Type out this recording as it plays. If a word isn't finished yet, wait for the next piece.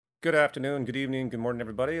Good afternoon, good evening, good morning,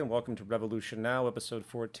 everybody, and welcome to Revolution Now, episode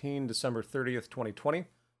 14, December 30th, 2020.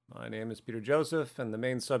 My name is Peter Joseph, and the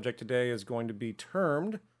main subject today is going to be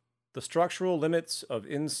termed the structural limits of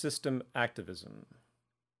in-system activism.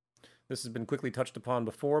 This has been quickly touched upon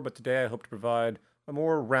before, but today I hope to provide a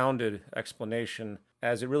more rounded explanation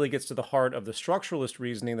as it really gets to the heart of the structuralist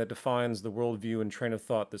reasoning that defines the worldview and train of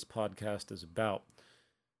thought this podcast is about.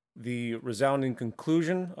 The resounding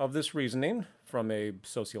conclusion of this reasoning, from a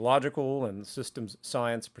sociological and systems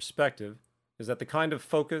science perspective, is that the kind of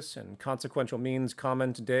focus and consequential means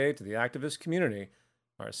common today to the activist community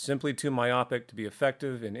are simply too myopic to be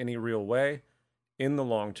effective in any real way in the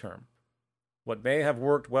long term. What may have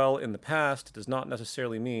worked well in the past does not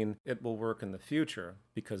necessarily mean it will work in the future,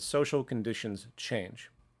 because social conditions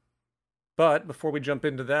change. But before we jump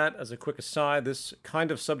into that, as a quick aside, this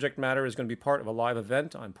kind of subject matter is going to be part of a live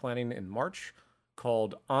event I'm planning in March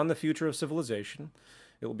called On the Future of Civilization.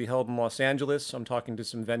 It will be held in Los Angeles. I'm talking to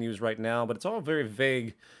some venues right now, but it's all very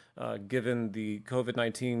vague given the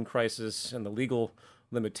COVID-19 crisis and the legal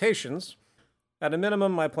limitations. At a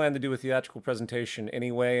minimum, I plan to do a theatrical presentation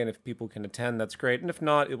anyway, and if people can attend, that's great. And if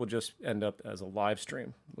not, it will just end up as a live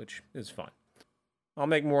stream, which is fine. I'll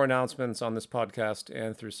make more announcements on this podcast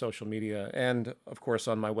and through social media, and of course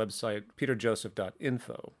on my website,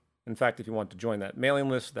 peterjoseph.info. In fact, if you want to join that mailing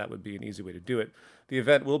list, that would be an easy way to do it. The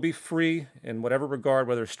event will be free in whatever regard,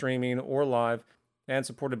 whether streaming or live, and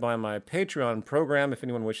supported by my Patreon program if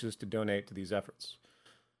anyone wishes to donate to these efforts.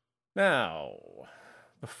 Now,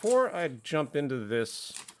 before I jump into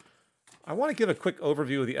this, I want to give a quick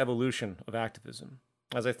overview of the evolution of activism,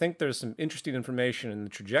 as I think there's some interesting information in the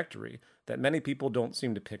trajectory that many people don't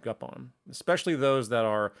seem to pick up on, especially those that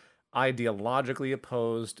are ideologically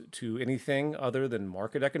opposed to anything other than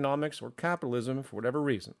market economics or capitalism for whatever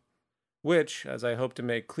reason, which, as I hope to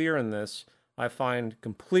make clear in this, I find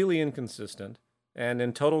completely inconsistent and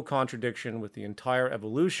in total contradiction with the entire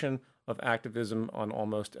evolution of activism on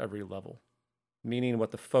almost every level, meaning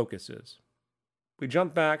what the focus is. We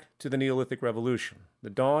jump back to the Neolithic Revolution, the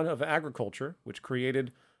dawn of agriculture, which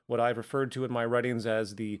created what I've referred to in my writings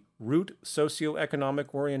as the root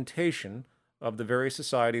socioeconomic orientation of the very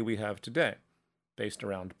society we have today, based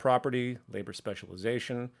around property, labor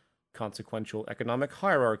specialization, consequential economic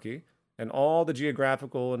hierarchy, and all the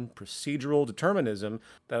geographical and procedural determinism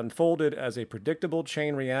that unfolded as a predictable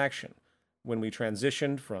chain reaction when we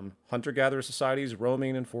transitioned from hunter-gatherer societies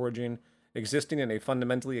roaming and foraging, existing in a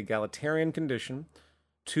fundamentally egalitarian condition,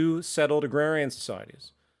 to settled agrarian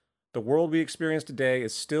societies. The world we experience today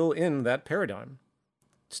is still in that paradigm,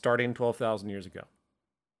 starting 12,000 years ago.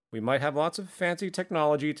 We might have lots of fancy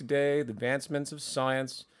technology today, the advancements of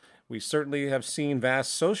science. We certainly have seen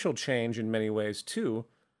vast social change in many ways too,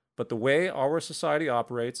 but the way our society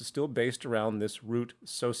operates is still based around this root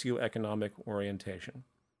socioeconomic orientation.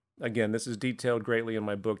 Again, this is detailed greatly in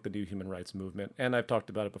my book, The New Human Rights Movement, and I've talked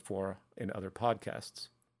about it before in other podcasts.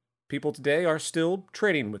 People today are still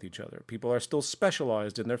trading with each other. People are still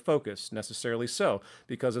specialized in their focus, necessarily so,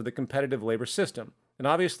 because of the competitive labor system. And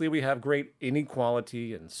obviously we have great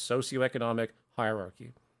inequality and socioeconomic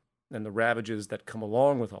hierarchy, and the ravages that come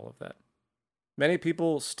along with all of that. Many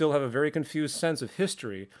people still have a very confused sense of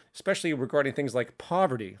history, especially regarding things like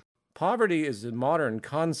poverty. Poverty is a modern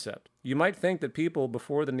concept. You might think that people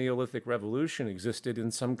before the Neolithic Revolution existed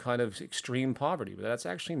in some kind of extreme poverty, but that's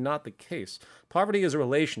actually not the case. Poverty is a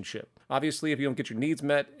relationship. Obviously, if you don't get your needs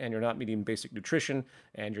met and you're not meeting basic nutrition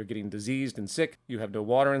and you're getting diseased and sick, you have no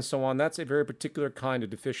water and so on, that's a very particular kind of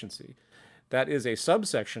deficiency. That is a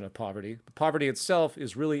subsection of poverty. But poverty itself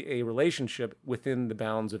is really a relationship within the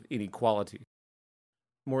bounds of inequality.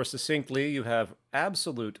 More succinctly, you have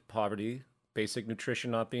absolute poverty, basic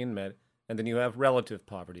nutrition not being met, and then you have relative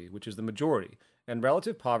poverty, which is the majority. And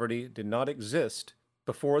relative poverty did not exist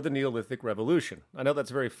before the Neolithic Revolution. I know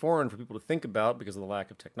that's very foreign for people to think about because of the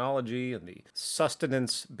lack of technology and the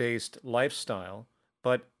sustenance-based lifestyle,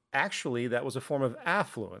 but actually that was a form of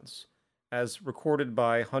affluence. As recorded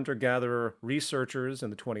by hunter-gatherer researchers in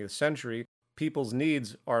the 20th century, people's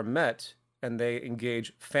needs are met and they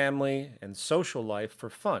engage family and social life for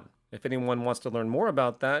fun. If anyone wants to learn more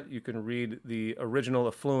about that, you can read The Original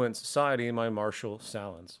Affluent Society by Marshall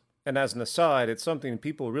Sahlins. And as an aside, it's something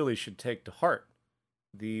people really should take to heart.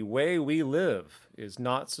 The way we live is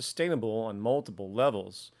not sustainable on multiple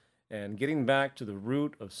levels, and getting back to the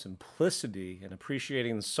root of simplicity and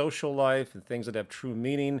appreciating social life and things that have true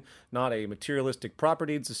meaning, not a materialistic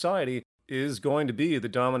propertied society, is going to be the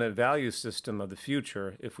dominant value system of the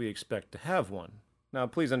future if we expect to have one. Now,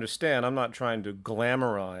 please understand, I'm not trying to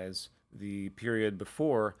glamorize the period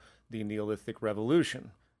before the Neolithic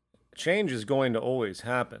Revolution. Change is going to always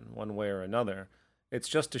happen, one way or another. It's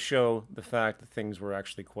just to show the fact that things were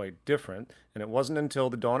actually quite different, and it wasn't until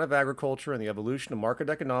the dawn of agriculture and the evolution of market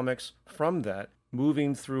economics from that,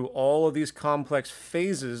 moving through all of these complex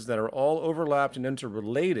phases that are all overlapped and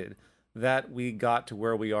interrelated, that we got to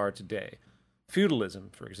where we are today. Feudalism,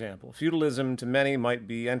 for example. Feudalism to many might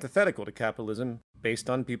be antithetical to capitalism based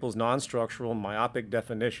on people's non-structural, myopic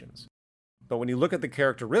definitions. But when you look at the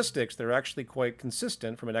characteristics, they're actually quite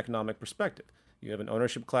consistent from an economic perspective. You have an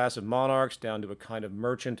ownership class of monarchs down to a kind of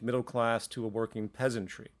merchant middle class to a working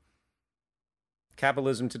peasantry.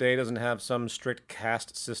 Capitalism today doesn't have some strict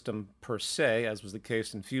caste system per se, as was the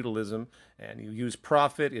case in feudalism, and you use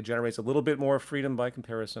profit, it generates a little bit more freedom by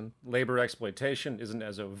comparison. Labor exploitation isn't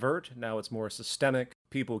as overt, now it's more systemic.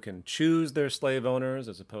 People can choose their slave owners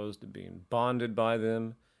as opposed to being bonded by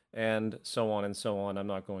them, and so on and so on. I'm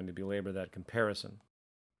not going to belabor that comparison.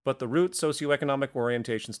 But the root socioeconomic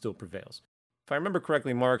orientation still prevails. If I remember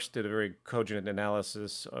correctly, Marx did a very cogent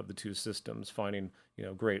analysis of the two systems, finding,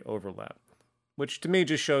 great overlap, which to me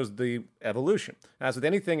just shows the evolution. As with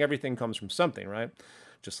anything, everything comes from something, right?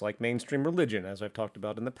 Just like mainstream religion, as I've talked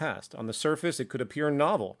about in the past. On the surface, it could appear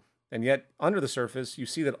novel, and yet under the surface, you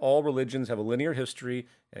see that all religions have a linear history,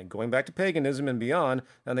 and going back to paganism and beyond,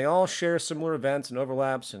 and they all share similar events and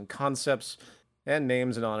overlaps and concepts and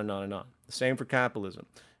names and on and on and on. The same for capitalism,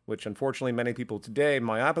 which unfortunately many people today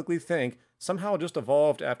myopically think somehow just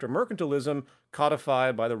evolved after mercantilism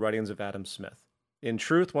codified by the writings of Adam Smith. In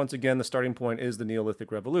truth, once again, the starting point is the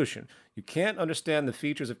Neolithic Revolution. You can't understand the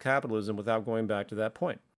features of capitalism without going back to that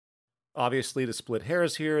point. Obviously, to split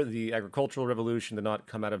hairs here, the agricultural revolution did not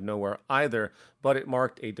come out of nowhere either, but it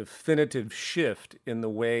marked a definitive shift in the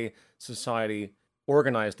way society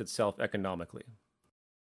organized itself economically.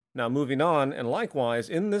 Now, moving on, and likewise,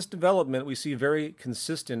 in this development, we see very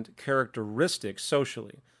consistent characteristics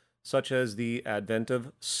socially, such as the advent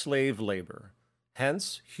of slave labor,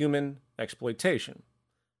 hence human exploitation.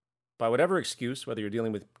 By whatever excuse, whether you're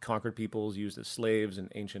dealing with conquered peoples used as slaves in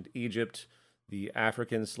ancient Egypt, the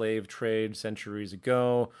African slave trade centuries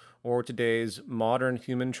ago, or today's modern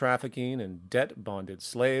human trafficking and debt-bonded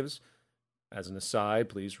slaves. As an aside,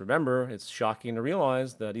 please remember, it's shocking to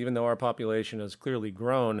realize that even though our population has clearly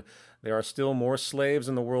grown, there are still more slaves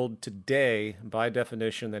in the world today, by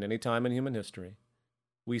definition, than any time in human history.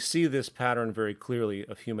 We see this pattern very clearly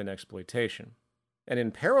of human exploitation. And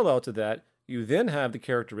in parallel to that, you then have the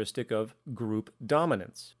characteristic of group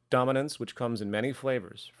dominance. Dominance which comes in many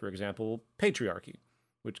flavors. For example, patriarchy,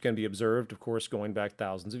 which can be observed, of course, going back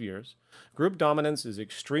thousands of years. Group dominance is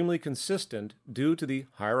extremely consistent due to the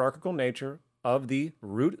hierarchical nature of the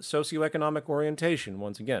root socioeconomic orientation,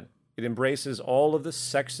 once again. It embraces all of the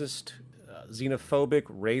sexist, xenophobic,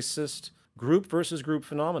 racist, group versus group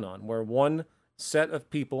phenomenon, where one set of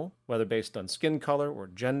people, whether based on skin color or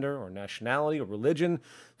gender or nationality or religion,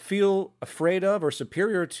 feel afraid of or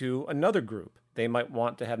superior to another group. They might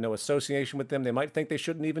want to have no association with them. They might think they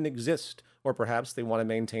shouldn't even exist. Or perhaps they want to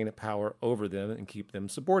maintain a power over them and keep them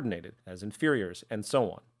subordinated as inferiors, and so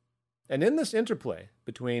on. And in this interplay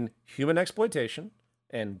between human exploitation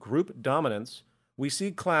and group dominance, we see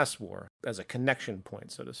class war as a connection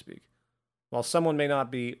point, so to speak. While someone may not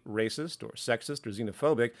be racist or sexist or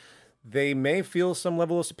xenophobic, they may feel some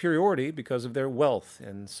level of superiority because of their wealth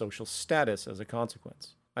and social status as a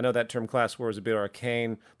consequence. I know that term class war is a bit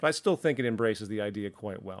arcane, but I still think it embraces the idea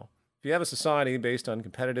quite well. If you have a society based on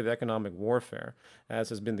competitive economic warfare, as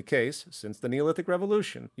has been the case since the Neolithic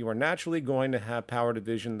Revolution, you are naturally going to have power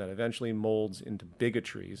division that eventually molds into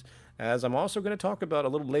bigotries, as I'm also going to talk about a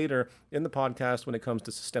little later in the podcast when it comes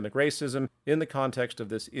to systemic racism in the context of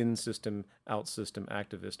this in-system, out-system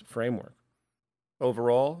activist framework.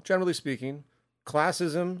 Overall, generally speaking,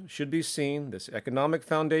 classism should be seen, this economic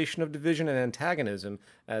foundation of division and antagonism,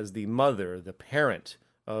 as the mother, the parent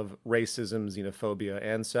of racism, xenophobia,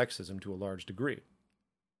 and sexism to a large degree.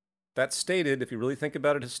 That stated, if you really think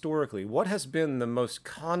about it historically, what has been the most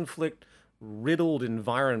conflict-riddled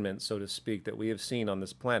environment, so to speak, that we have seen on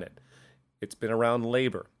this planet? It's been around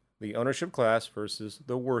labor, the ownership class versus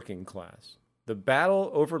the working class. The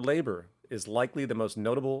battle over labor is likely the most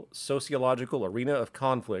notable sociological arena of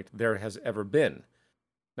conflict there has ever been.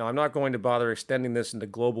 Now, I'm not going to bother extending this into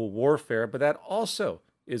global warfare, but that also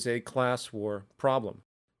is a class war problem.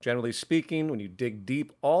 Generally speaking, when you dig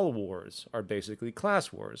deep, all wars are basically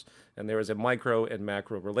class wars, and there is a micro and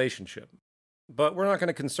macro relationship. But we're not going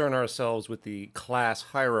to concern ourselves with the class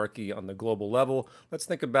hierarchy on the global level. Let's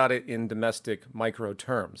think about it in domestic micro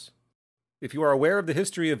terms. If you are aware of the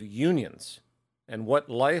history of unions, and what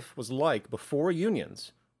life was like before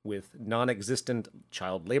unions, with non-existent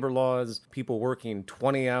child labor laws, people working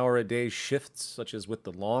 20-hour-a-day shifts, such as with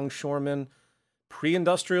the longshoremen.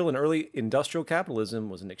 Pre-industrial and early industrial capitalism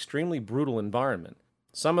was an extremely brutal environment.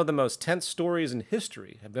 Some of the most tense stories in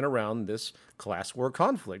history have been around this class war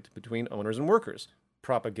conflict between owners and workers.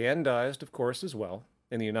 Propagandized, of course, as well.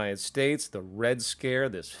 In the United States, the Red Scare,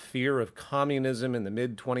 this fear of communism in the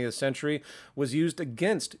mid-20th century, was used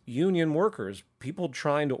against union workers, people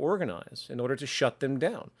trying to organize in order to shut them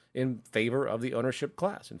down in favor of the ownership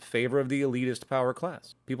class, in favor of the elitist power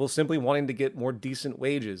class. People simply wanting to get more decent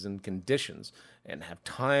wages and conditions and have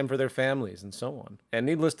time for their families and so on. And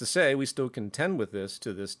needless to say, we still contend with this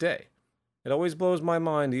to this day. It always blows my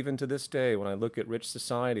mind, even to this day, when I look at rich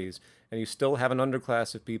societies and you still have an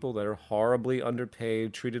underclass of people that are horribly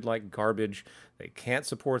underpaid, treated like garbage, they can't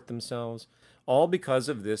support themselves, all because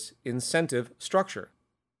of this incentive structure.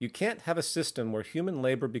 You can't have a system where human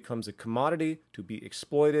labor becomes a commodity to be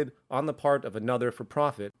exploited on the part of another for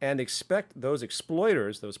profit and expect those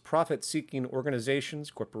exploiters, those profit-seeking organizations,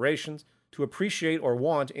 corporations, to appreciate or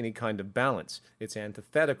want any kind of balance. It's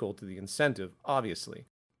antithetical to the incentive, obviously.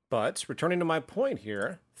 But, returning to my point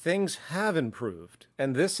here, things have improved,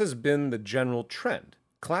 and this has been the general trend.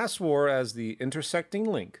 Class war as the intersecting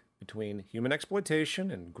link between human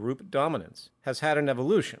exploitation and group dominance has had an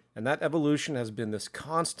evolution, and that evolution has been this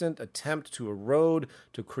constant attempt to erode,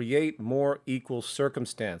 to create more equal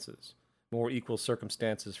circumstances. More equal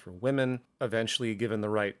circumstances for women, eventually given the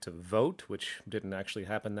right to vote, which didn't actually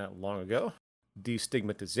happen that long ago.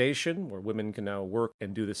 Destigmatization, where women can now work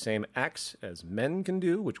and do the same acts as men can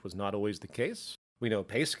do, which was not always the case. We know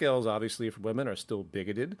pay scales, obviously, for women are still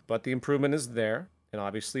bigoted, but the improvement is there. And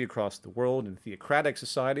obviously, across the world, in theocratic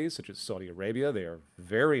societies such as Saudi Arabia, they are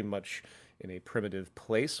very much in a primitive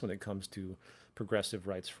place when it comes to progressive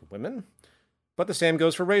rights for women. But the same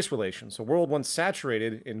goes for race relations. A world once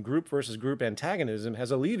saturated in group versus group antagonism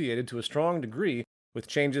has alleviated to a strong degree with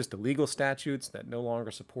changes to legal statutes that no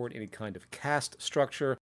longer support any kind of caste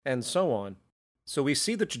structure, and so on. So we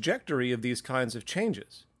see the trajectory of these kinds of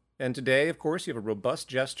changes. And today, of course, you have a robust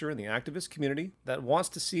gesture in the activist community that wants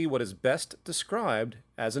to see what is best described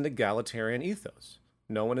as an egalitarian ethos.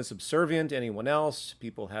 No one is subservient to anyone else,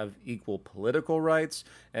 people have equal political rights,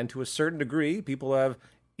 and to a certain degree, people have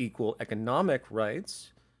equal economic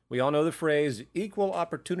rights. We all know the phrase, equal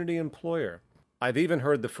opportunity employer. I've even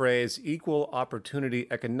heard the phrase equal opportunity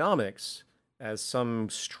economics as some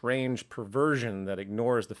strange perversion that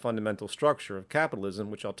ignores the fundamental structure of capitalism,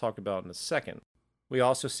 which I'll talk about in a second. We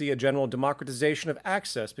also see a general democratization of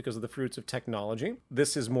access because of the fruits of technology.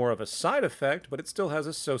 This is more of a side effect, but it still has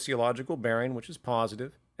a sociological bearing, which is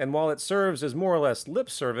positive. And while it serves as more or less lip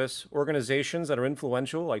service, organizations that are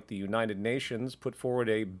influential, like the United Nations, put forward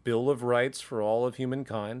a Bill of Rights for all of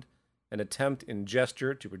humankind, an attempt in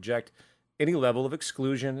gesture to reject any level of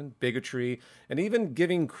exclusion and bigotry, and even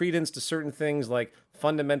giving credence to certain things like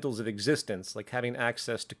fundamentals of existence, like having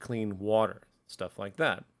access to clean water, stuff like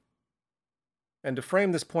that. And to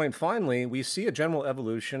frame this point finally, we see a general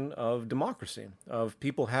evolution of democracy, of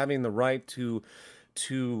people having the right to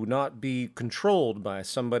not be controlled by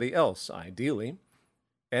somebody else, ideally.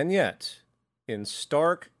 And yet, in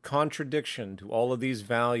stark contradiction to all of these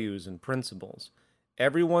values and principles,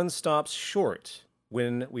 everyone stops short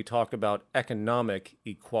when we talk about economic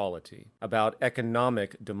equality, about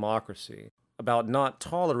economic democracy, about not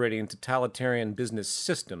tolerating totalitarian business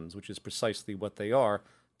systems, which is precisely what they are,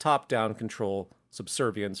 top-down control,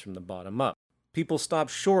 subservience from the bottom up. People stop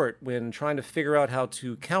short when trying to figure out how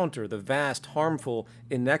to counter the vast harmful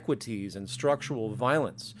inequities and structural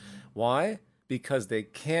violence. Why? Because they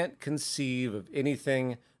can't conceive of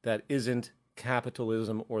anything that isn't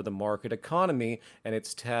capitalism or the market economy, and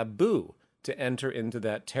it's taboo to enter into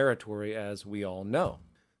that territory, as we all know.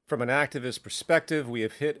 From an activist perspective, we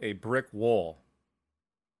have hit a brick wall.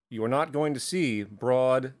 You are not going to see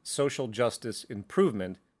broad social justice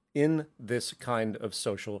improvement in this kind of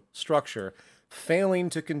social structure, failing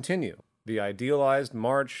to continue the idealized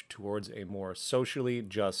march towards a more socially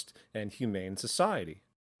just and humane society.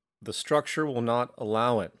 The structure will not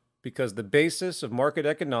allow it, because the basis of market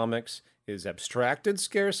economics is abstracted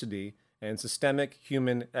scarcity and systemic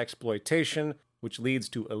human exploitation, which leads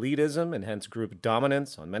to elitism and hence group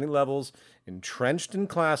dominance on many levels. Entrenched in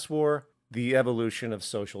class war, the evolution of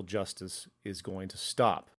social justice is going to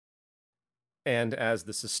stop. And as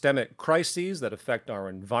the systemic crises that affect our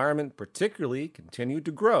environment particularly continue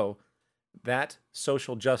to grow, that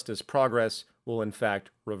social justice progress will in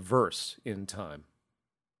fact reverse in time.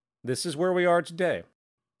 This is where we are today.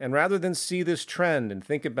 And rather than see this trend and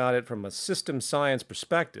think about it from a system science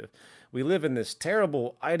perspective, we live in this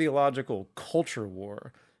terrible ideological culture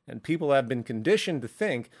war And people have been conditioned to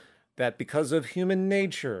think that because of human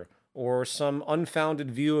nature, or some unfounded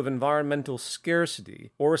view of environmental scarcity,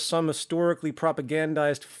 or some historically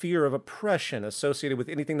propagandized fear of oppression associated with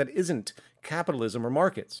anything that isn't capitalism or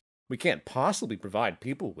markets, we can't possibly provide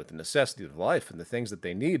people with the necessities of life and the things that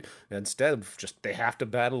they need. Instead of just they have to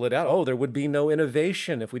battle it out. Oh, there would be no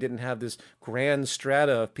innovation if we didn't have this grand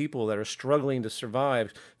strata of people that are struggling to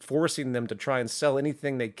survive, forcing them to try and sell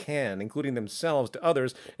anything they can, including themselves, to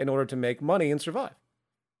others in order to make money and survive.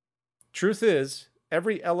 Truth is,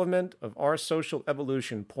 every element of our social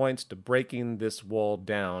evolution points to breaking this wall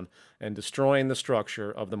down and destroying the structure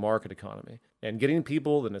of the market economy and getting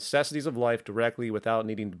people the necessities of life directly without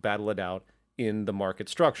needing to battle it out in the market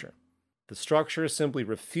structure. The structure simply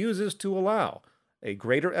refuses to allow a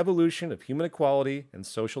greater evolution of human equality and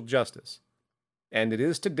social justice. And it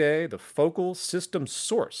is today the focal system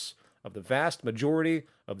source of the vast majority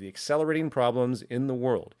of the accelerating problems in the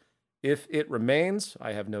world. If it remains,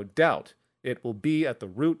 I have no doubt it will be at the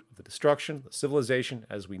root of the destruction of civilization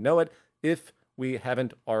as we know it, if we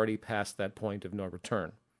haven't already passed that point of no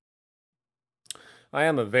return. I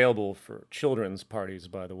am available for children's parties,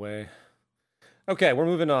 by the way. Okay, we're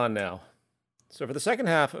moving on now. So for the second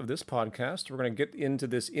half of this podcast, we're going to get into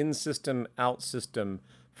this in-system, out-system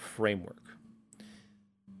framework.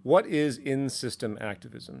 What is in-system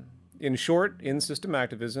activism? In short, in-system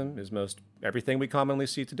activism is most everything we commonly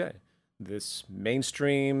see today. This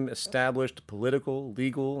mainstream, established political,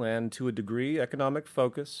 legal, and to a degree economic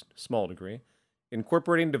focus, small degree,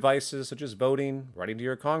 incorporating devices such as voting, writing to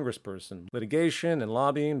your congressperson, litigation and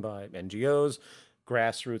lobbying by NGOs,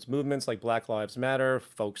 grassroots movements like Black Lives Matter,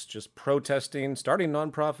 folks just protesting, starting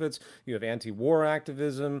nonprofits. You have anti-war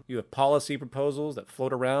activism. You have policy proposals that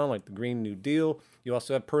float around like the Green New Deal. You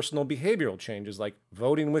also have personal behavioral changes like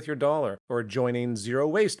voting with your dollar or joining zero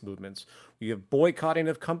waste movements. You have boycotting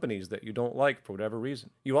of companies that you don't like for whatever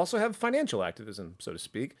reason. You also have financial activism, so to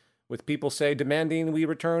speak, with people, say, demanding we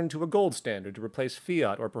return to a gold standard to replace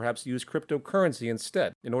fiat or perhaps use cryptocurrency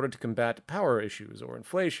instead in order to combat power issues or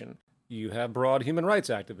inflation. You have broad human rights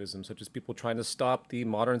activism, such as people trying to stop the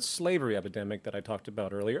modern slavery epidemic that I talked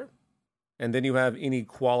about earlier. And then you have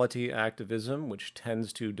inequality activism, which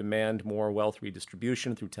tends to demand more wealth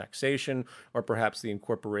redistribution through taxation, or perhaps the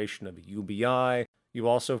incorporation of a UBI. You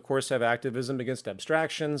also, of course, have activism against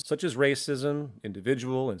abstractions, such as racism,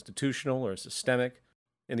 individual, institutional, or systemic.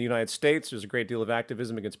 In the United States, there's a great deal of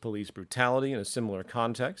activism against police brutality in a similar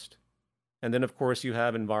context. And then, of course, you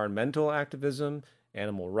have environmental activism,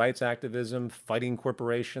 animal rights activism, fighting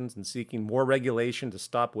corporations, and seeking more regulation to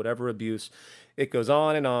stop whatever abuse. It goes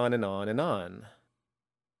on and on and on and on.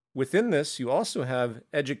 Within this, you also have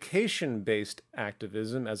education-based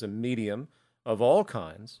activism as a medium of all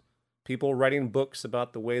kinds, people writing books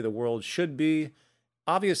about the way the world should be.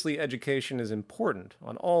 Obviously, education is important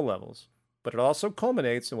on all levels, but it also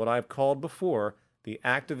culminates in what I've called before the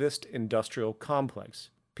activist industrial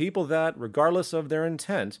complex. People that, regardless of their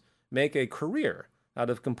intent, make a career out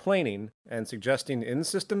of complaining and suggesting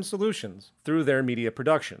in-system solutions through their media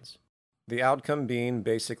productions. The outcome being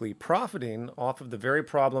basically profiting off of the very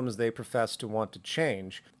problems they profess to want to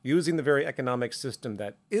change, using the very economic system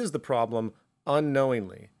that is the problem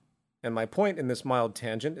unknowingly. And my point in this mild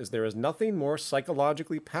tangent is there is nothing more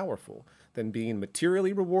psychologically powerful than being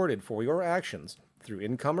materially rewarded for your actions through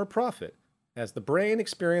income or profit, as the brain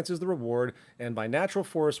experiences the reward and by natural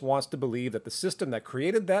force wants to believe that the system that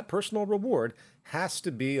created that personal reward has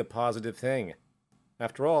to be a positive thing.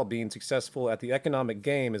 After all, being successful at the economic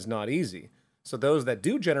game is not easy. So those that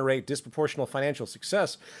do generate disproportional financial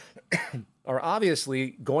success are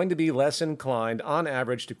obviously going to be less inclined, on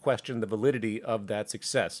average, to question the validity of that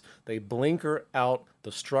success. They blinker out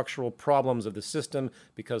the structural problems of the system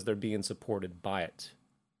because they're being supported by it.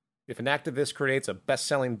 If an activist creates a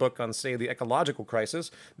best-selling book on, say, the ecological crisis,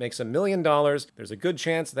 makes $1 million, there's a good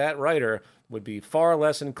chance that writer would be far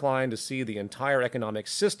less inclined to see the entire economic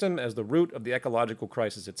system as the root of the ecological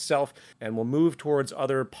crisis itself, and will move towards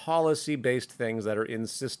other policy-based things that are in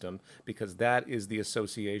system, because that is the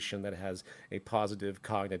association that has a positive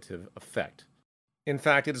cognitive effect. In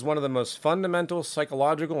fact, it is one of the most fundamental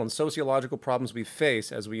psychological and sociological problems we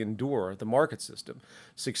face as we endure the market system.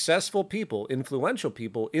 Successful people, influential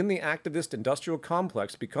people in the activist industrial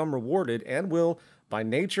complex become rewarded and will, by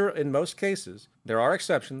nature in most cases, there are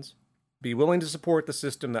exceptions, be willing to support the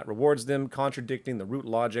system that rewards them, contradicting the root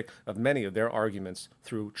logic of many of their arguments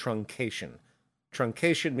through truncation.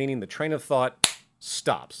 Truncation meaning the train of thought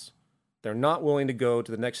stops. They're not willing to go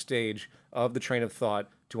to the next stage of the train of thought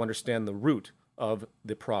to understand the root of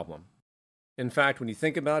the problem. In fact, when you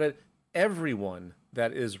think about it, everyone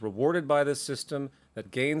that is rewarded by this system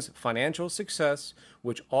that gains financial success,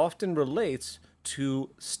 which often relates to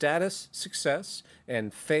status, success,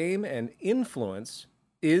 and fame and influence,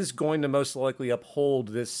 is going to most likely uphold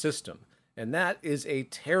this system. And that is a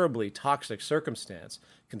terribly toxic circumstance,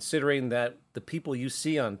 considering that the people you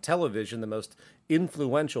see on television, the most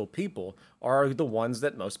influential people, are the ones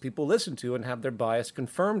that most people listen to and have their bias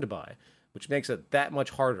confirmed by, which makes it that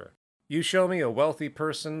much harder. You show me a wealthy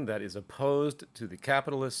person that is opposed to the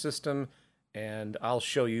capitalist system, and I'll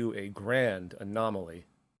show you a grand anomaly.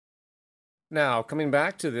 Now, coming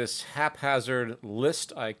back to this haphazard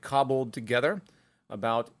list I cobbled together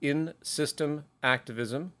about in-system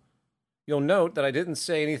activism, you'll note that I didn't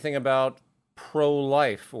say anything about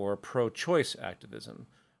pro-life or pro-choice activism,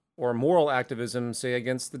 or moral activism, say,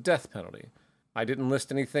 against the death penalty. I didn't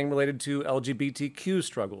list anything related to LGBTQ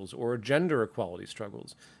struggles or gender equality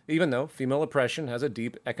struggles, even though female oppression has a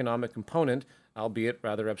deep economic component, albeit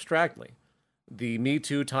rather abstractly. The Me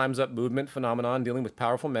Too Time's Up movement phenomenon dealing with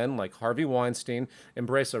powerful men like Harvey Weinstein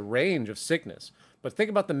embrace a range of sickness, but think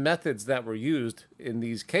about the methods that were used in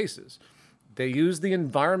these cases. They use the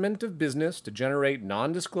environment of business to generate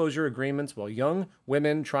non-disclosure agreements while young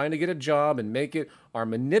women trying to get a job and make it are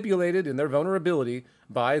manipulated in their vulnerability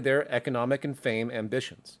by their economic and fame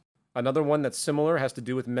ambitions. Another one that's similar has to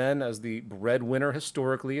do with men as the breadwinner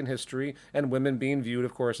historically in history, and women being viewed,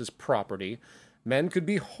 of course, as property. Men could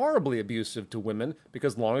be horribly abusive to women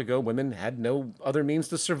because long ago women had no other means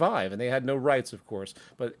to survive, and they had no rights, of course,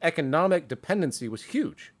 but economic dependency was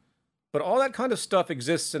huge. But all that kind of stuff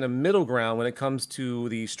exists in a middle ground when it comes to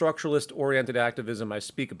the structuralist-oriented activism I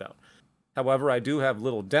speak about. However, I do have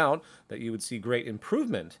little doubt that you would see great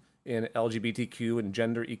improvement in LGBTQ and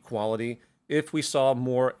gender equality if we saw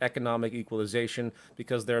more economic equalization,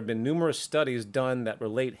 because there have been numerous studies done that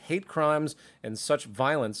relate hate crimes and such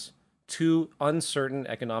violence to uncertain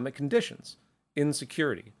economic conditions,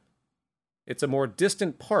 insecurity. It's a more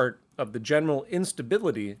distant part of the general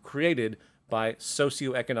instability created by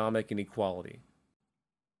socioeconomic inequality.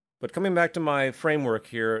 But coming back to my framework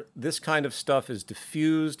here, this kind of stuff is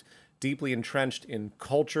diffused, deeply entrenched in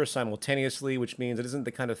culture simultaneously, which means it isn't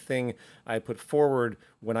the kind of thing I put forward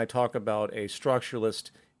when I talk about a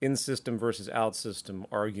structuralist in-system versus out-system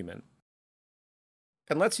argument.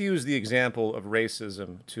 And let's use the example of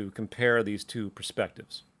racism to compare these two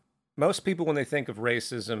perspectives. Most people, when they think of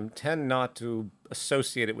racism, tend not to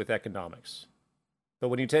associate it with economics. But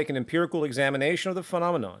when you take an empirical examination of the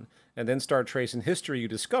phenomenon and then start tracing history, you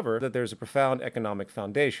discover that there's a profound economic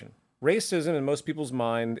foundation. Racism, in most people's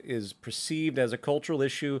mind, is perceived as a cultural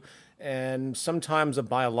issue and sometimes a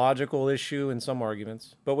biological issue in some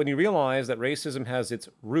arguments. But when you realize that racism has its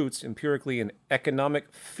roots empirically in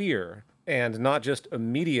economic fear, and not just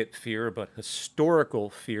immediate fear, but historical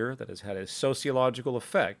fear that has had a sociological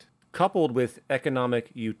effect, coupled with economic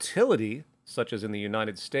utility, such as in the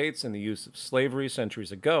United States and the use of slavery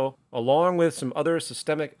centuries ago, along with some other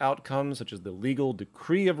systemic outcomes such as the legal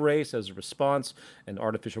decree of race as a response and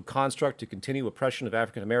artificial construct to continue oppression of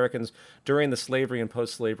African Americans during the slavery and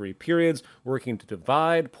post-slavery periods, working to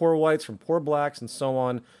divide poor whites from poor blacks and so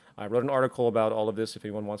on. I wrote an article about all of this if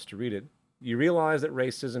anyone wants to read it. You realize that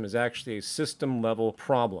racism is actually a system-level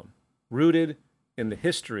problem, rooted in the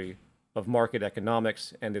history of market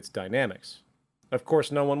economics and its dynamics. Of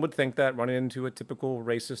course, no one would think that running into a typical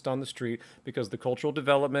racist on the street, because the cultural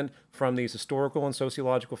development from these historical and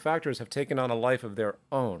sociological factors have taken on a life of their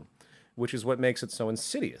own, which is what makes it so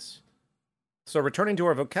insidious. So returning to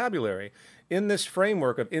our vocabulary, in this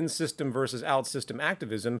framework of in-system versus out-system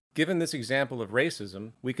activism, given this example of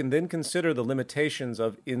racism, we can then consider the limitations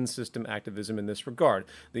of in-system activism in this regard.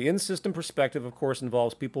 The in-system perspective, of course,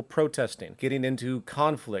 involves people protesting, getting into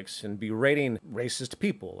conflicts, and berating racist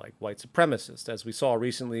people like white supremacists, as we saw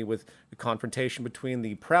recently with the confrontation between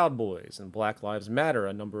the Proud Boys and Black Lives Matter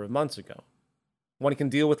a number of months ago. One can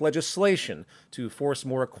deal with legislation to force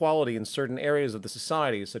more equality in certain areas of the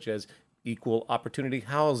society, such as equal opportunity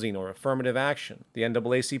housing or affirmative action. The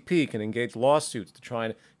NAACP can engage lawsuits to try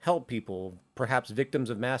and help people, perhaps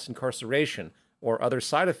victims of mass incarceration or other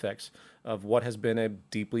side effects of what has been a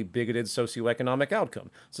deeply bigoted socioeconomic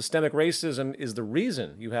outcome. Systemic racism is the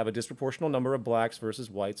reason you have a disproportional number of blacks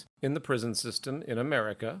versus whites in the prison system in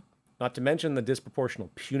America, not to mention the disproportional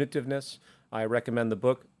punitiveness. I recommend the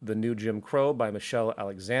book The New Jim Crow by Michelle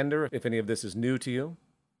Alexander, if any of this is new to you.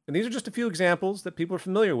 And these are just a few examples that people are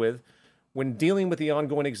familiar with when dealing with the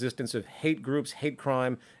ongoing existence of hate groups, hate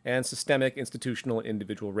crime, and systemic institutional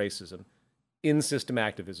individual racism. In-system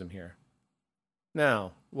activism here.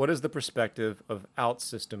 Now, what is the perspective of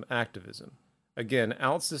out-system activism? Again,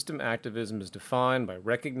 out-system activism is defined by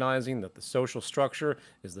recognizing that the social structure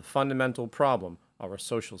is the fundamental problem our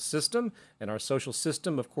social system, and our social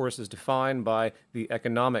system, of course, is defined by the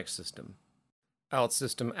economic system.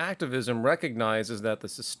 Out-system activism recognizes that the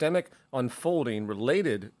systemic unfolding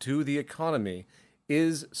related to the economy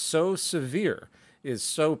is so severe, is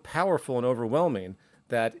so powerful and overwhelming,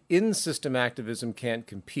 that in-system activism can't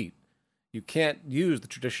compete. You can't use the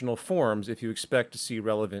traditional forms if you expect to see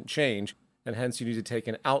relevant change, and hence you need to take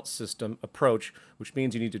an out-system approach, which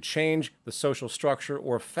means you need to change the social structure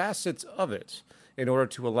or facets of it in order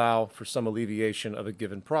to allow for some alleviation of a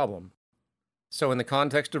given problem. So in the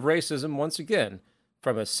context of racism, once again,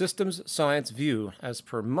 from a systems science view, as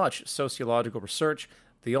per much sociological research,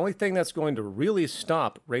 the only thing that's going to really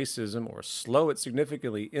stop racism or slow it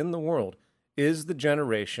significantly in the world is the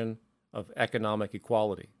generation of economic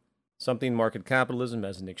equality. Something market capitalism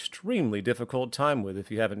has an extremely difficult time with, if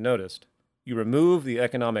you haven't noticed. You remove the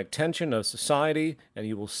economic tension of society, and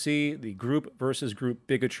you will see the group versus group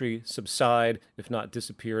bigotry subside, if not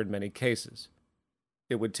disappear in many cases.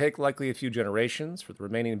 It would take likely a few generations for the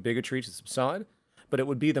remaining bigotry to subside, but it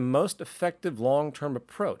would be the most effective long-term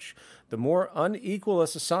approach. The more unequal a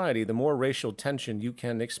society, the more racial tension you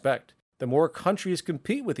can expect. The more countries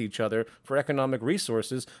compete with each other for economic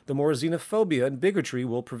resources, the more xenophobia and bigotry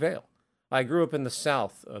will prevail. I grew up in the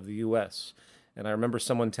South of the U.S., and I remember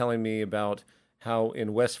someone telling me about how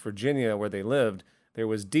in West Virginia, where they lived, there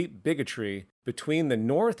was deep bigotry between the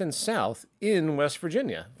North and South in West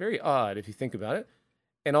Virginia. Very odd if you think about it.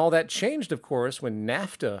 And all that changed, of course, when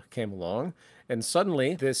NAFTA came along, and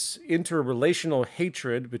suddenly this interrelational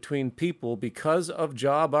hatred between people because of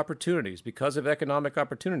job opportunities, because of economic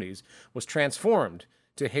opportunities, was transformed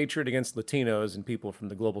to hatred against Latinos and people from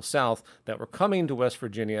the global South that were coming to West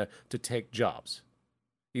Virginia to take jobs.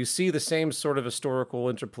 You see the same sort of historical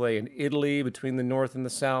interplay in Italy between the North and the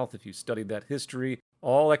South, if you studied that history,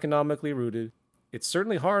 all economically rooted. It's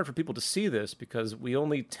certainly hard for people to see this because we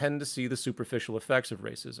only tend to see the superficial effects of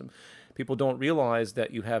racism. People don't realize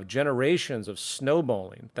that you have generations of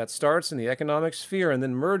snowballing that starts in the economic sphere and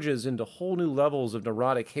then merges into whole new levels of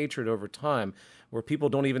neurotic hatred over time, where people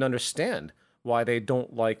don't even understand why they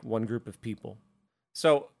don't like one group of people.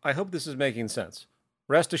 So I hope this is making sense.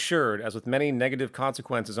 Rest assured, as with many negative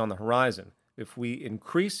consequences on the horizon, if we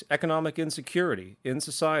increase economic insecurity in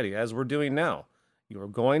society, as we're doing now, you are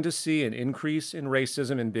going to see an increase in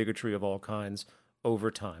racism and bigotry of all kinds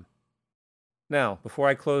over time. Now, before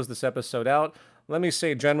I close this episode out, let me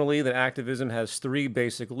say generally that activism has three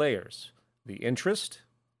basic layers: the interest,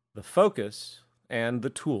 the focus, and the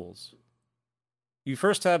tools. You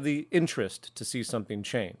first have the interest to see something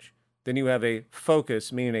change. Then you have a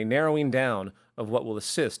focus, meaning a narrowing down of what will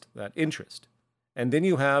assist that interest. And then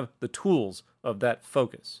you have the tools of that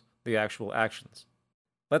focus, the actual actions.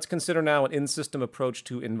 Let's consider now an in-system approach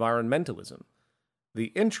to environmentalism.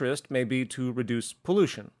 The interest may be to reduce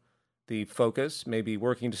pollution. The focus may be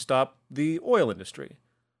working to stop the oil industry,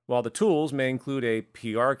 while the tools may include a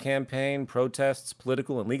PR campaign, protests,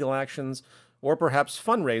 political and legal actions, or perhaps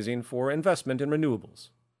fundraising for investment in renewables.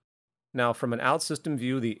 Now, from an out-system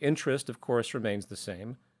view, the interest, of course, remains the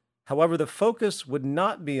same. However, the focus would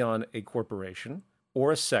not be on a corporation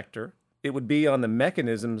or a sector. It would be on the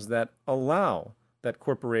mechanisms that allow that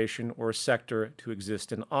corporation or sector to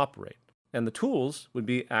exist and operate. And the tools would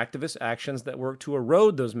be activist actions that work to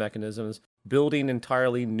erode those mechanisms, building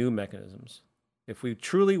entirely new mechanisms. If we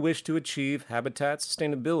truly wish to achieve habitat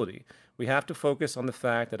sustainability, we have to focus on the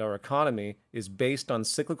fact that our economy is based on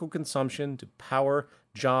cyclical consumption to power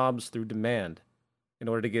jobs through demand in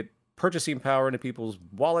order to get purchasing power into people's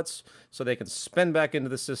wallets so they can spend back into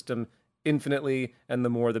the system infinitely, and the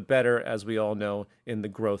more the better, as we all know, in the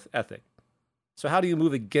growth ethic. So how do you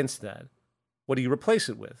move against that? What do you replace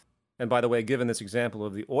it with? And by the way, given this example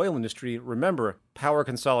of the oil industry, remember, power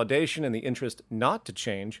consolidation and the interest not to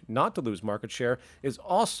change, not to lose market share, is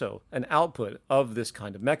also an output of this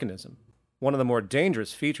kind of mechanism. One of the more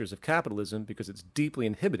dangerous features of capitalism because it's deeply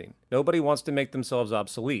inhibiting. Nobody wants to make themselves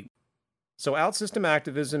obsolete. So out-system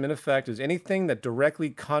activism, in effect, is anything that directly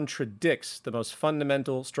contradicts the most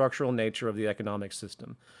fundamental structural nature of the economic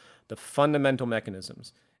system, the fundamental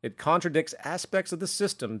mechanisms. It contradicts aspects of the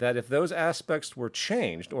system that if those aspects were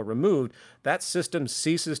changed or removed, that system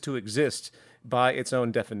ceases to exist by its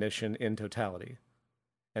own definition in totality.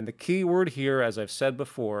 And the key word here, as I've said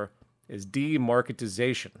before, is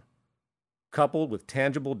demarketization, coupled with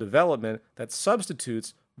tangible development that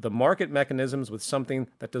substitutes the market mechanisms with something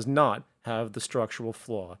that does not have the structural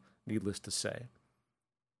flaw, needless to say.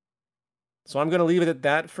 So I'm going to leave it at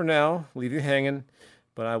that for now, leave you hanging.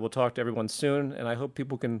 But I will talk to everyone soon, and I hope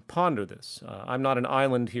people can ponder this. I'm not an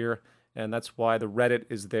island here, and that's why the Reddit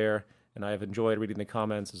is there, and I have enjoyed reading the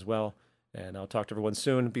comments as well. And I'll talk to everyone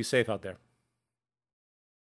soon. Be safe out there.